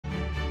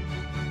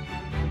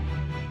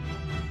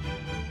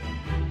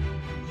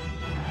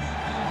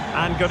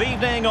And good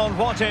evening on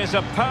what is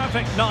a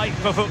perfect night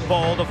for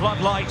football. The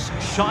floodlights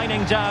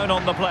shining down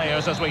on the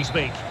players as we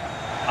speak.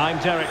 I'm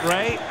Derek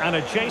Ray, and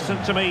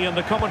adjacent to me in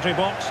the commentary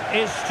box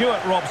is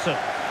Stuart Robson.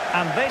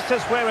 And this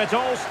is where it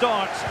all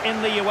starts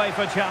in the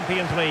UEFA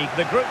Champions League,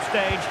 the group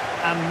stage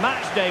and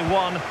match day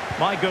one.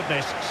 My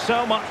goodness,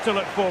 so much to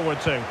look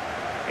forward to.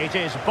 It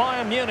is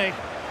Bayern Munich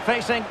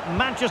facing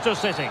Manchester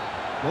City.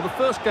 Well, the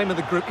first game of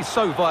the group is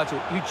so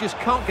vital. You just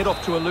can't get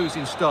off to a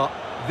losing start.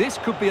 This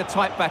could be a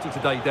tight battle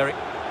today, Derek.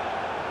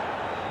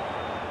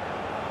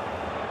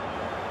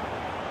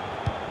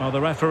 Well, the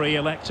referee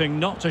electing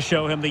not to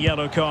show him the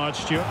yellow card,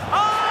 Stuart. Oh,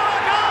 goal!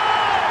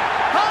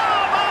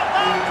 How about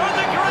that for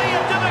degree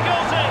of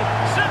difficulty?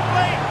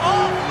 Simply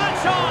off the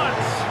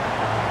charts!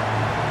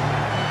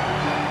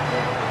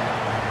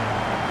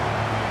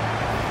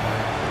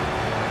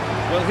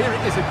 Well, here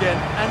it is again,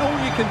 and all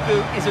you can do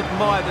is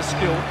admire the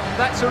skill.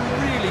 That's a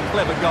really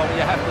clever goal,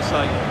 you have to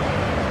say.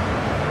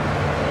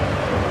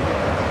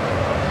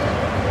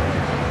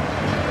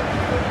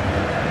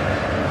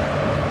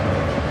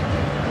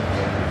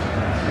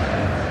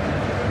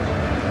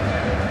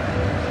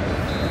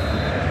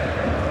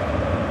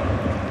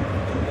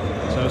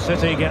 So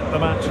City get the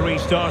match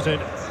restarted.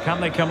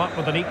 Can they come up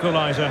with an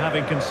equaliser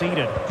having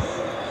conceded?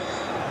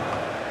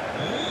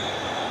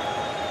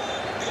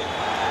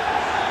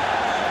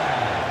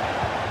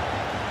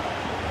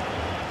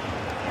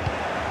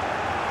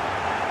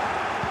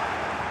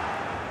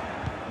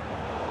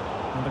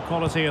 And the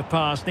quality of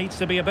pass needs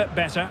to be a bit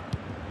better.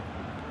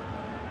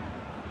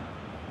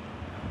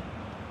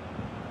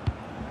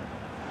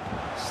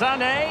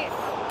 Sané.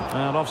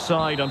 And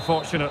offside,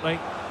 unfortunately.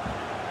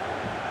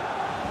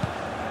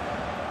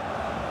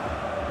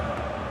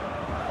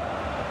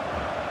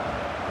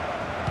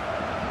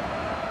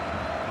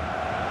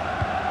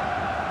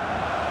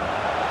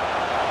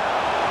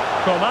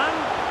 Coman.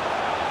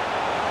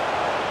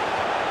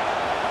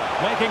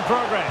 Making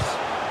progress.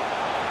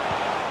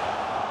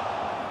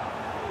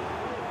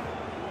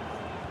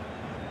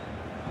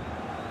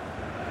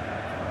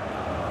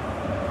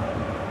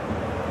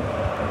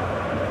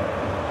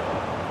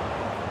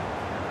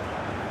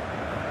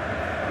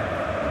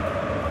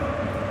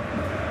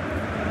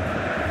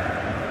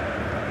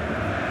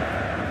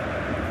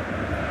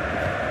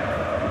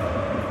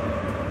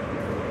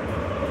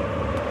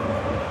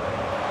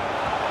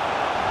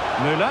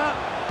 Müller.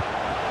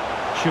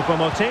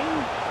 Choupo-Moting.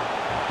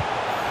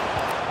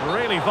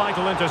 Really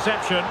vital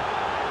interception.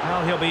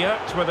 Well, he'll be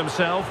irked with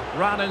himself.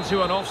 Ran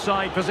into an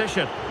offside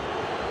position.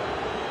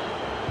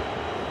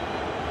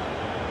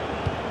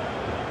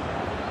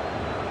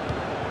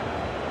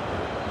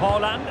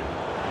 Haaland.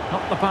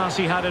 Not the pass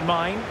he had in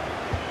mind.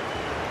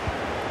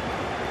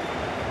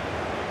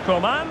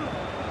 Coman.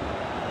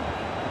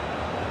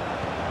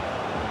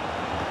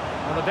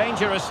 Well, the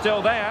danger is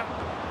still there.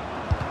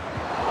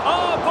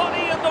 Oh,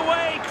 body in the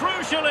way,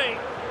 crucially.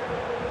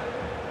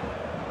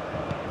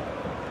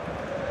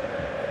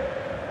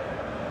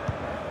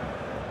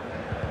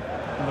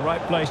 In the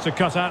right place to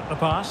cut out the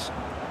pass.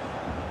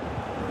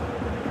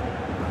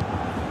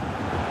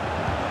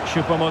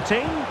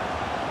 Choupo-Moting.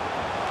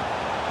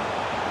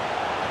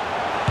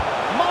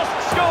 Must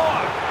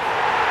score!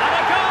 And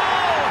a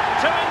goal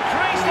to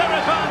increase their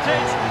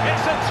advantage.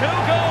 It's a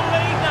two-goal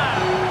lead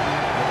now.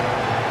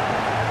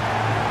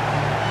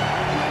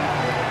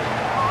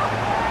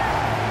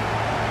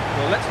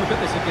 Well, let's look at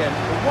this again.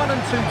 The 1-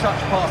 and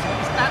 2-touch passing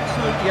is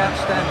absolutely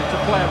outstanding to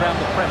play around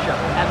the pressure.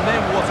 And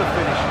then what a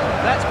finish.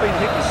 That's been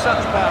hit with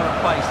such power and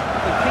pace.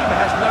 The keeper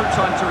has no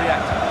time to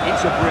react.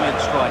 It's a brilliant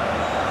strike.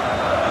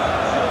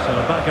 So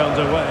back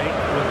underway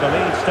with the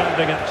lead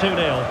standing at 2-0.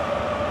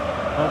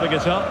 Holding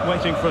it up,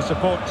 waiting for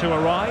support to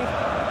arrive.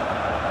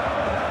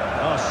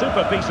 Oh,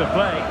 super piece of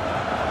play.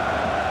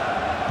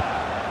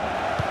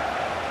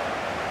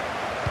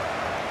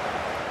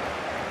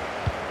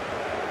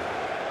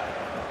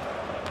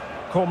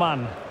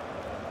 Coman.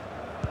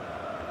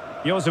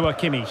 Joshua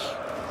Kimmich.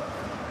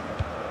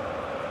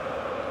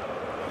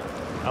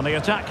 And the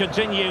attack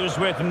continues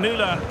with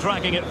Müller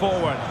dragging it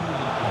forward.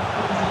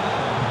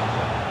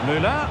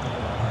 Müller.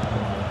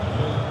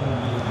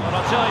 And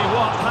I'll tell you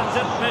what, that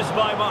didn't miss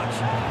by much.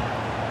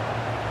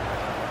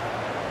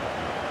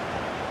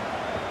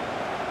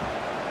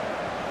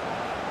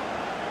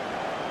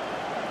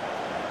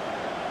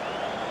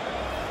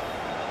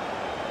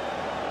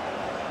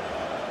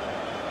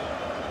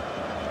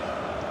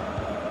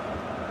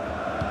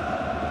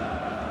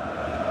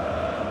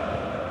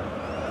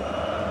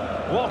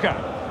 Walker.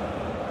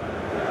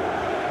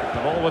 The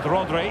ball with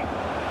Rodri.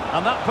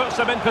 And that puts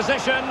them in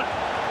position.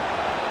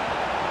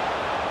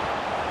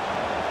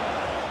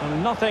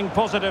 And nothing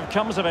positive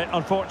comes of it,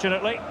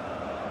 unfortunately.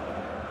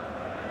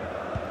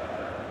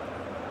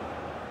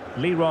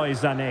 Leroy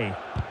Sané.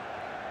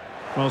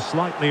 Well,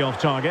 slightly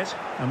off target,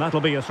 and that'll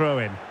be a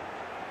throw-in.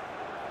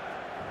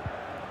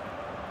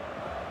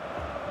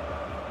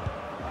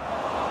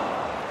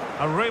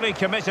 A really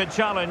committed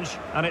challenge,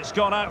 and it's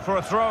gone out for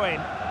a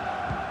throw-in.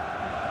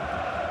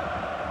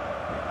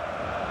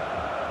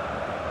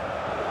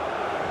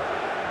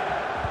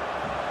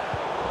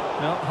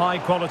 Well, high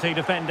quality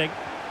defending.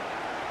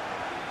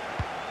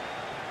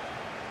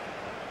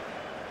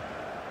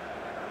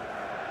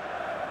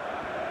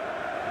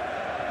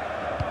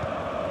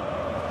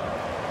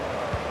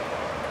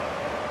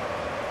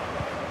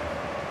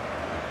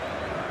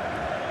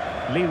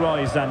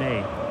 Leroy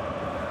Sané.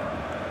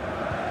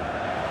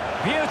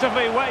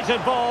 Beautifully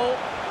weighted ball.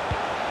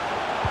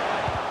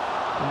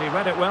 And he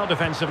read it well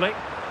defensively.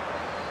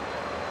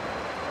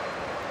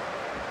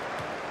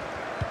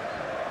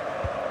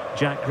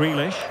 Jack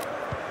Grealish.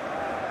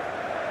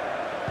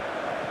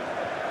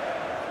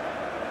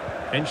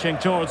 Inching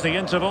towards the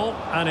interval,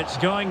 and it's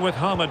going with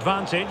home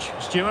advantage.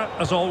 Stuart,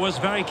 as always,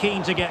 very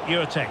keen to get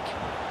your take.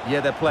 Yeah,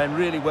 they're playing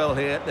really well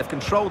here. They've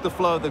controlled the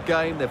flow of the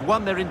game, they've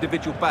won their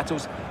individual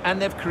battles,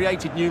 and they've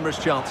created numerous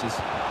chances.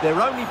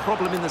 Their only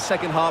problem in the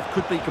second half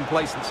could be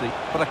complacency,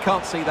 but I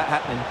can't see that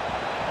happening.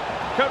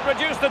 Could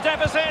reduce the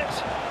deficit.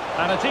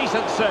 And a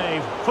decent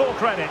save. Full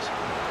credit.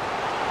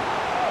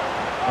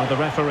 Well, the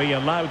referee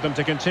allowed them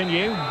to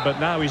continue, but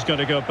now he's going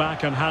to go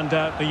back and hand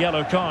out the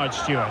yellow card,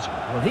 Stuart.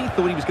 Well, he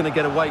thought he was going to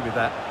get away with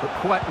that, but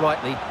quite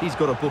rightly, he's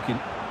got a booking.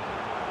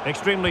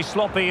 Extremely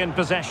sloppy in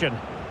possession.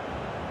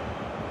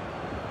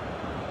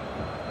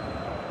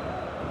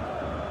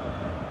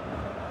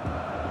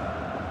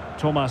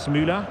 Thomas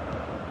Müller.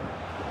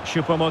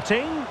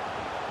 Choupo-Moting.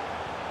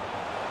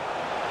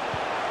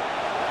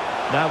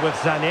 Now with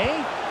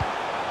Sané.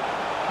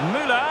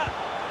 Müller.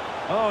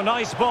 Oh,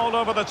 nice ball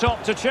over the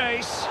top to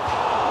chase.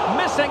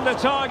 Missing the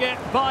target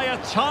by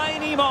a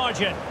tiny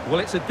margin. Well,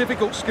 it's a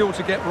difficult skill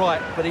to get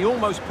right, but he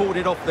almost pulled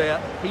it off there.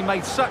 He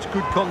made such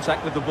good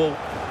contact with the ball.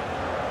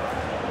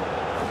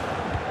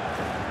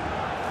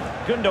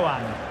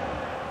 Gundogan.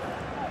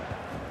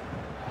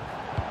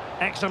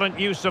 Excellent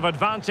use of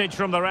advantage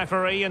from the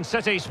referee in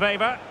City's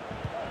favour.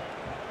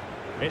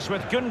 It's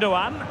with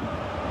Gundogan.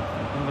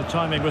 And the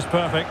timing was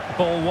perfect.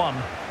 Ball one.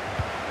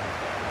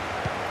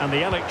 And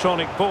the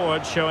electronic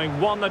board showing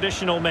 1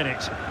 additional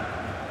minute.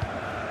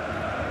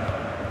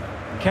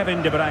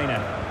 Kevin De Bruyne.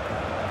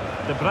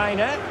 De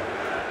Bruyne.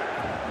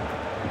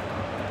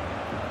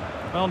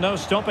 Well, no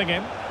stopping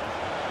him.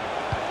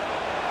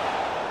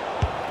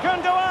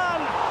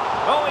 Gundogan!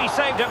 Oh, he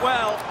saved it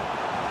well.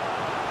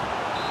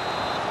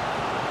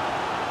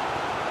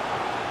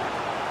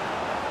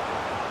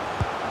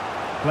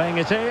 Playing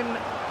it in.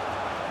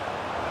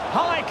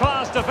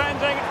 High-class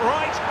defending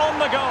right on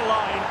the goal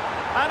line.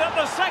 And at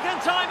the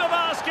second time of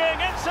asking,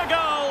 it's a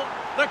goal.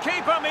 The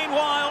keeper,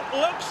 meanwhile,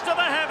 looks to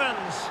the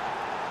heavens.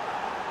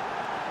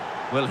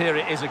 Well, here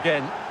it is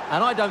again.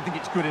 And I don't think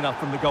it's good enough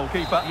from the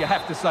goalkeeper. You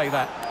have to say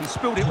that. He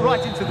spilled it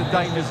right into the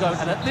danger zone.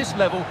 And at this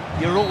level,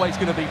 you're always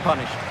going to be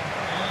punished.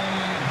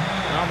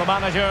 Well, the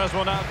managers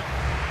will now...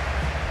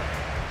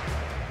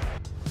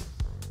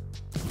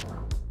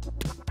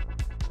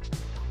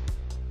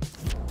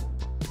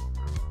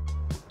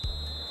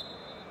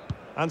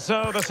 And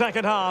so the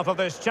second half of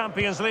this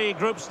Champions League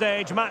group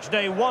stage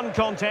matchday 1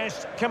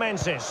 contest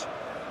commences.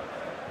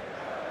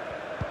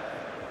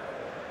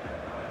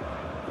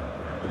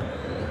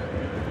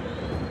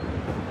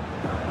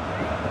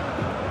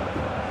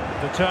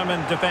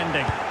 Determined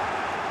defending.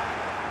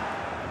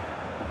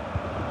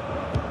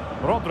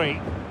 Rodri.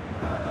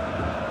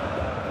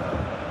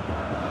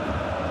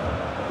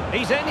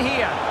 He's in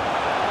here.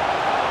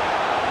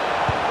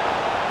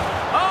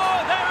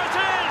 Oh, there it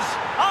is!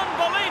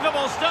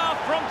 Unbelievable stuff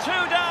from 2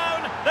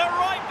 down. They're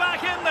right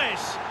back in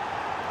this.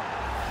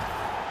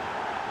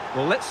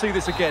 Well, let's see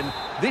this again.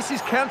 This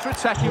is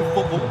counter-attacking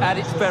football at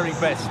its very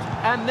best.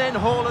 And then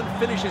Haaland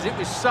finishes it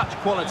with such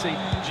quality.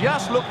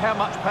 Just look how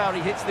much power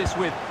he hits this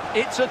with.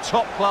 It's a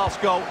top-class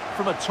goal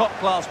from a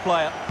top-class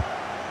player.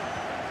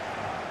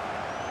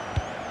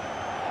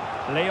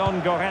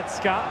 Leon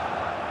Goretzka.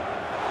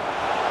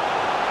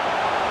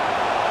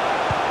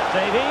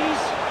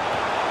 Davies.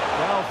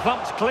 Well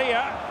thumped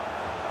clear.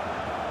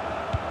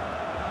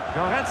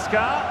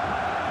 Goretzka.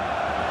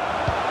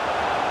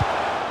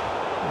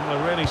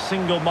 A really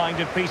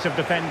single-minded piece of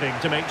defending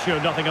to make sure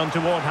nothing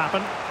untoward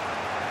happened.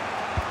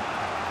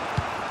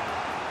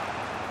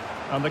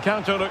 And the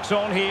counter looks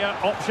on here,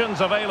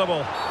 options available.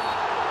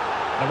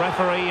 The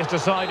referee has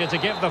decided to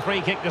give the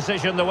free kick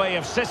decision the way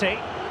of City.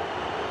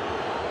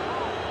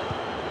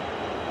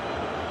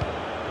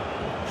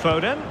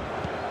 Foden.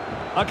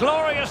 A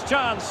glorious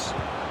chance.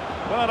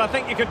 Well, I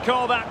think you could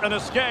call that an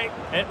escape.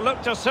 It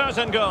looked a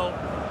certain goal.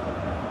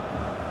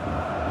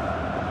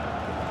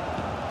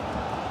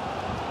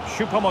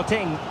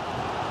 Choupo-Moting.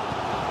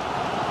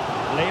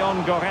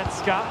 Leon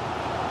Goretzka.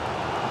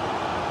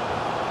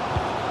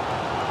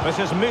 This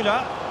is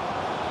Müller.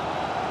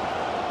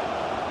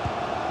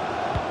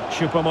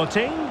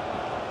 Choupo-Moting.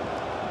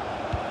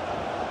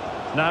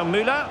 Now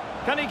Müller.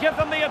 Can he give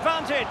them the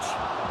advantage?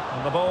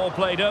 And the ball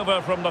played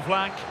over from the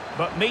flank,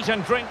 but meat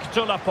and drink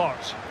to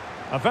Laporte.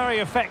 A very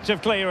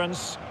effective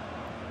clearance.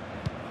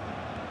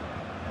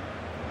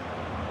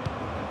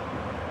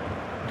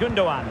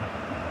 Gundogan.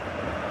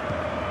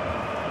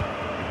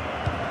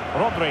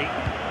 Rodri.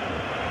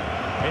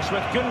 It's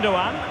with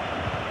Gundogan.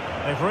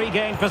 They've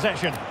regained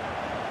possession.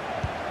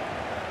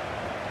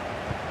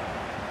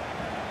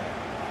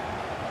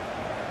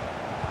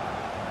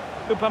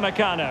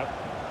 Upamecano.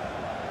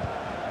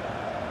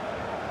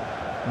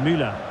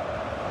 Müller.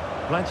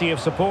 Plenty of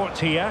support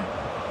here.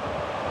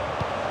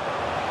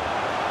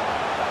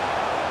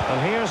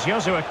 And here's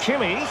Joshua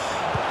Kimmich.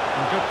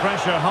 And good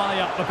pressure high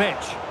up the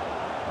pitch.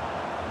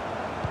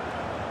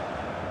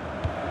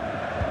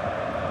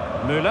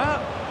 Müller.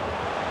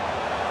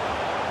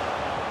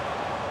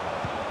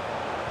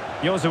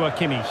 Joshua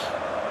Kimmich.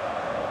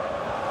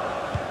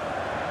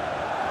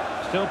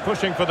 Still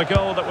pushing for the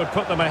goal that would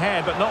put them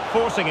ahead, but not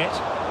forcing it.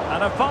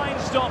 And a fine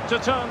stop to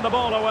turn the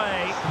ball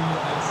away.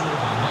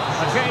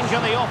 A change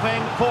in the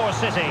offing for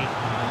City.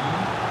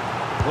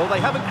 Well, they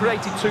haven't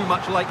created too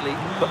much lately,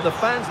 but the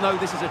fans know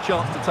this is a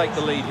chance to take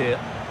the lead here.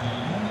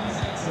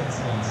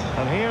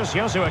 And here's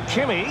Joshua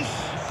Kimmich.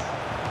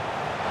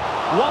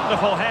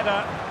 Wonderful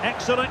header,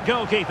 excellent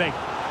goalkeeping.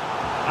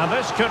 And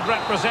this could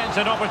represent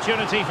an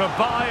opportunity for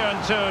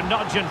Bayern to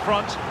nudge in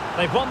front.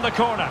 They've won the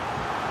corner.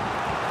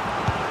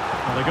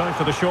 Well, they're going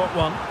for the short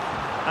one.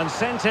 And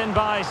sent in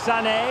by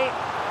Sané.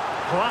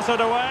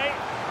 Clattered away.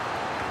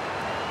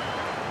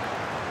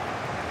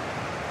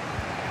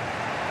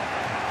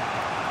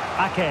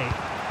 Ake.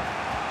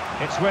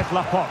 It's with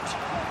Laporte.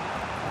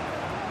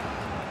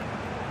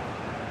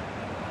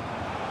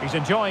 He's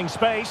enjoying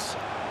space.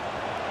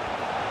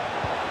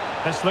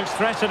 This looks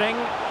threatening.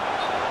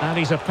 And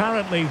he's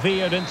apparently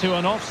veered into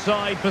an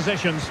offside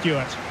position,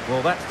 Stuart.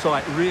 Well, that's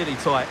tight, really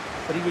tight.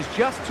 But he was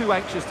just too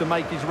anxious to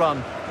make his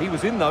run. He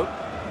was in, though.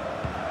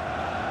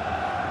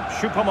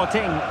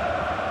 Choupo-Moting.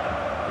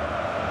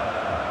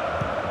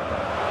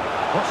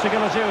 What's he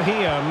going to do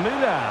here?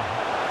 Müller.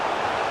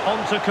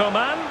 On to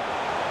Coman.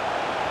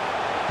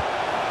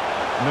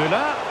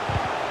 Müller.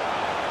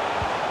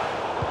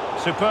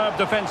 Superb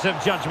defensive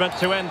judgment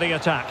to end the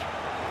attack.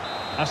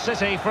 A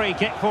City free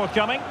kick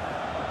forthcoming.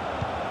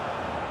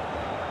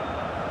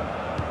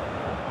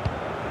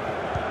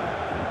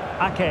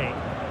 Ake.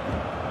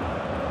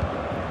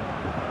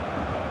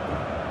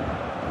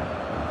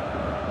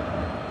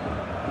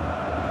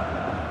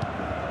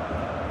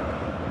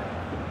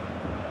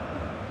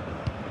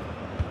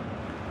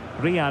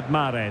 Riyad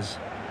Mahrez.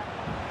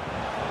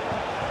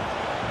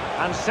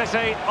 And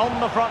City on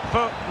the front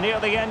foot near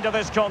the end of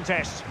this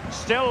contest.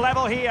 Still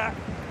level here.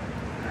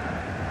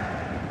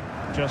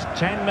 Just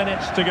 10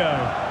 minutes to go.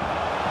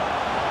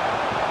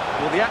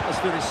 Well, the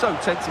atmosphere is so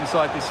tense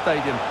inside this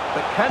stadium.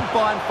 But can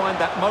Bayern find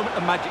that moment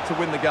of magic to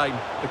win the game?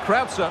 The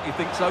crowd certainly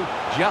think so.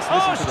 Just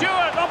listen to them.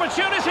 Stuart,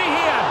 opportunity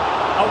here.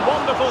 A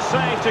wonderful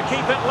save to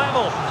keep it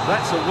level.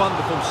 That's a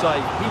wonderful save.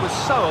 He was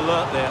so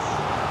alert there.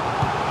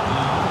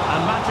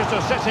 And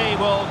Manchester City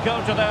will go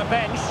to their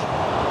bench.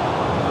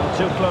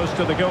 Too close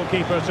to the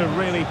goalkeeper to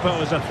really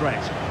pose a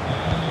threat.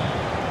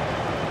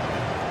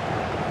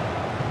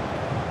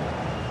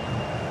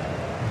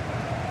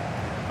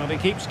 Well, he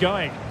keeps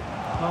going.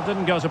 Well,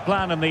 didn't go to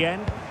plan in the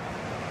end.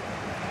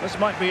 This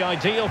might be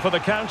ideal for the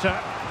counter.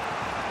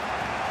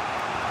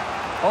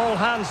 All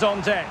hands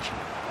on deck.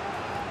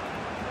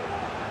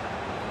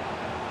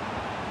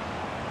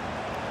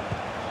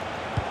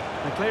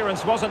 The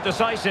clearance wasn't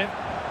decisive.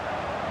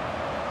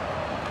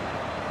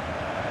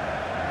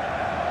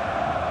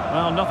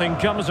 Well, nothing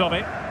comes of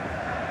it.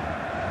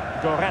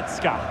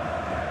 Goretzka.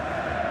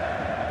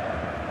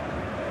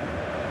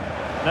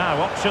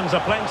 Now, options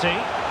are plenty.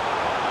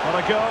 Well,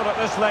 a goal at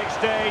this late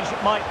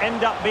stage might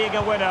end up being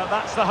a winner.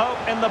 That's the hope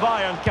in the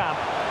Bayern camp.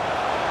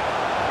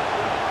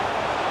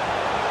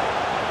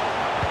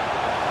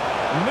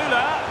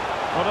 Müller.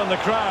 Well, in the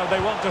crowd, they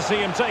want to see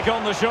him take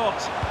on the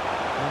shot.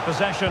 And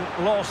possession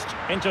lost,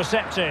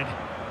 intercepted.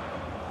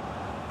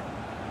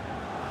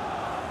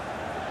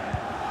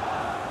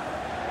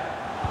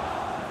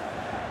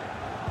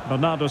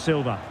 Bernardo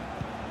Silva.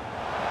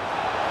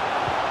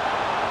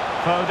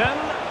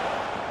 Foden.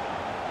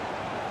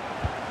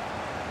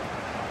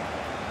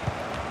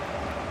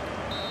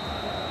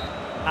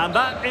 And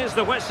that is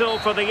the whistle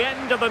for the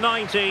end of the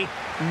 90.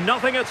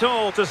 Nothing at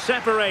all to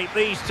separate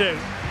these two.